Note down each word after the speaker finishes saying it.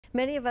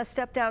Many of us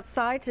stepped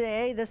outside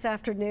this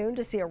afternoon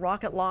to see a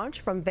rocket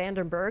launch from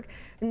Vandenberg.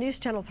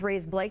 News Channel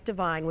 3's Blake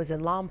Devine was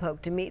in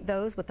Lompoc to meet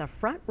those with a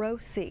front row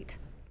seat.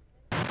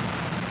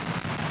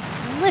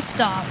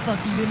 Liftoff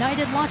of the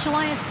United Launch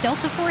Alliance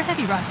Delta IV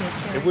Heavy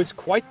rocket. It was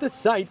quite the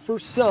sight for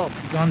some.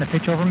 On the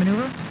pitch-over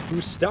maneuver?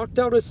 Who stalked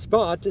out a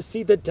spot to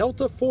see the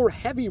Delta IV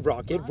Heavy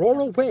rocket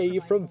roar away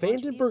from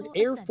Vandenberg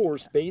Air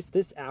Force Base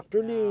this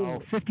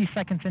afternoon. 50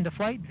 seconds into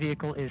flight,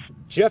 vehicle is...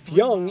 Jeff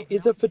Young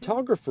is a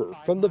photographer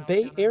from the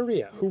Bay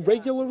Area who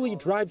regularly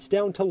drives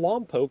down to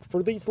Lompoc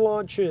for these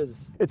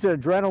launches. It's an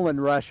adrenaline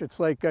rush. It's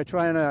like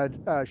trying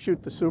to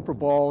shoot the Super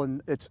Bowl,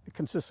 and it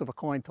consists of a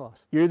coin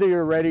toss. Either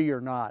you're ready or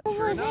you're not.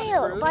 Over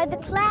there, by the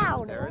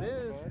cloud. There it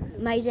is.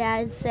 My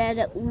dad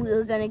said we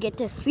were going to get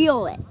to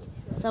feel it.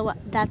 So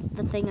that's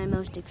the thing I'm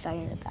most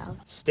excited about.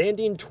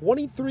 Standing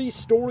 23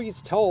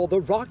 stories tall,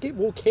 the rocket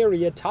will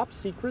carry a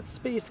top-secret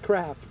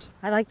spacecraft.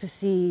 I like to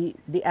see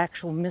the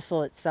actual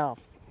missile itself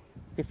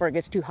before it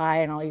gets too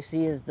high and all you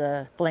see is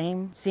the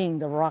flame, seeing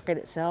the rocket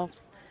itself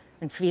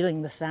and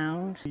feeling the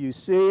sound. You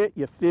see it,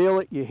 you feel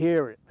it, you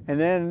hear it. And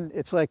then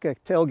it's like a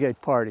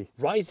tailgate party.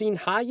 Rising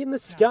high in the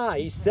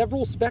sky,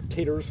 several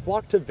spectators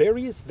flock to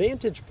various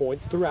vantage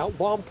points throughout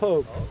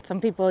Lompoc. Some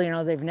people,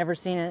 they've never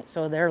seen it,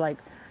 so they're like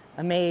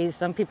amazed.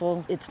 Some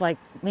people, it's like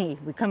me,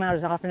 we come out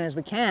as often as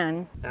we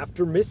can.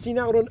 After missing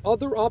out on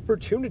other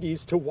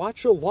opportunities to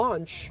watch a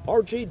launch,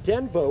 RJ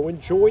Denbo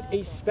enjoyed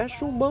a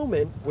special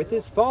moment with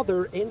his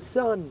father and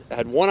son. I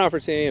had one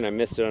opportunity and I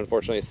missed it,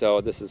 unfortunately, so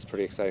this is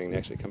pretty exciting to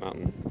actually come out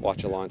and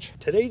watch a launch.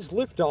 Today's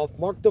liftoff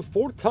marked the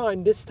 4th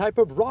time this type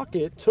of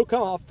rocket took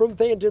off from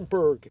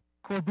Vandenberg.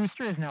 Core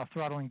booster is now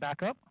throttling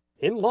back up.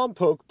 In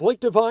Lompoc, Blake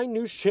Devine,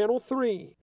 News Channel 3.